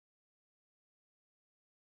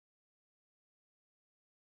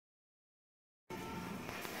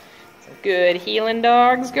Good heeling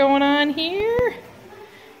dogs going on here.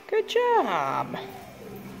 Good job.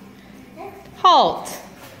 Halt.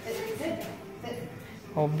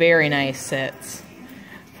 Oh, very nice sits.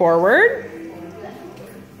 Forward.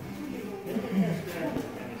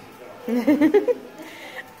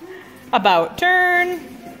 About turn.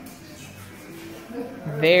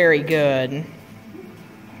 Very good.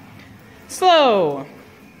 Slow.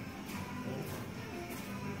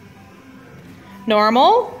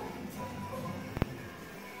 Normal.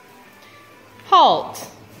 Halt.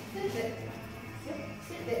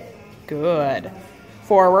 Good.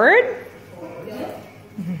 Forward.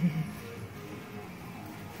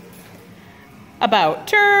 About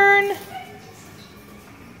turn.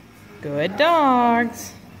 Good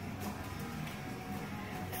dogs.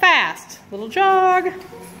 Fast. Little jog.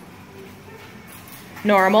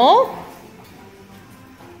 Normal.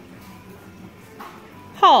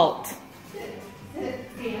 Halt.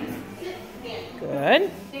 Good.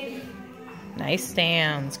 Nice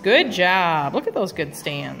stands. Good job. Look at those good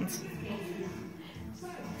stands.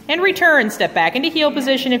 And return. Step back into heel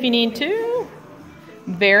position if you need to.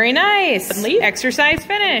 Very nice. Exercise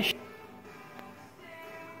finished.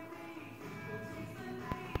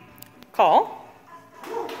 Call.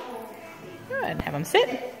 Good. Have them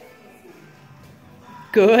sit.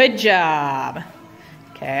 Good job.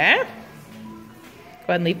 Okay. Go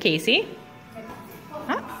ahead and leave Casey.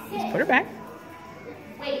 Huh? Just put her back.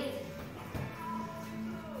 Wait.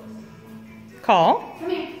 Call. Come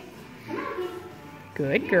here. Come on.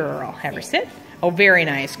 Good girl. Have her sit. Oh, very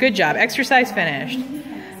nice. Good job. Exercise finished.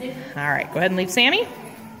 All right. Go ahead and leave Sammy.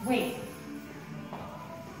 Wait.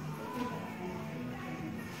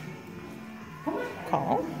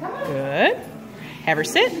 Call. Good. Have her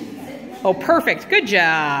sit. Oh, perfect. Good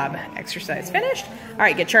job. Exercise finished. All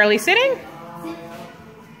right. Get Charlie sitting.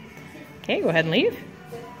 Okay. Go ahead and leave.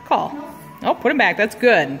 Call. Oh, put him back. That's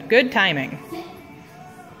good. Good timing.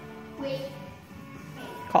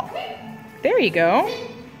 Call. There you go.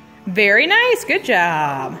 Very nice. Good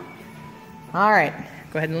job. All right.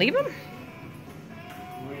 Go ahead and leave him.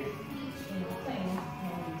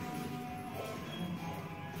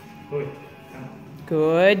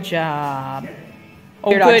 Good job.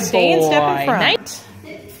 Oh, good. Stay and step in front. Nice.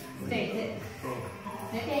 Stay.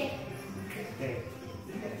 Okay. Stay.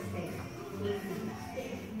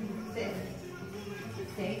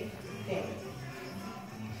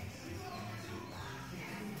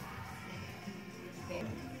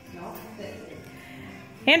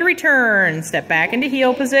 And return. Step back into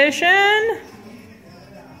heel position.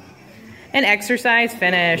 And exercise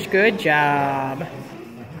finished. Good job.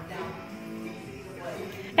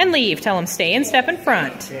 And leave. Tell him stay and step in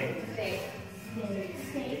front.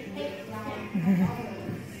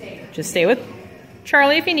 Just stay with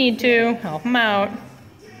Charlie if you need to. Help him out.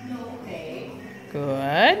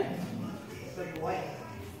 Good.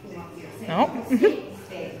 Nope.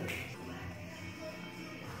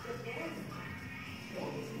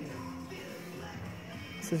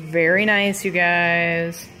 This is very nice, you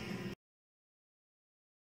guys.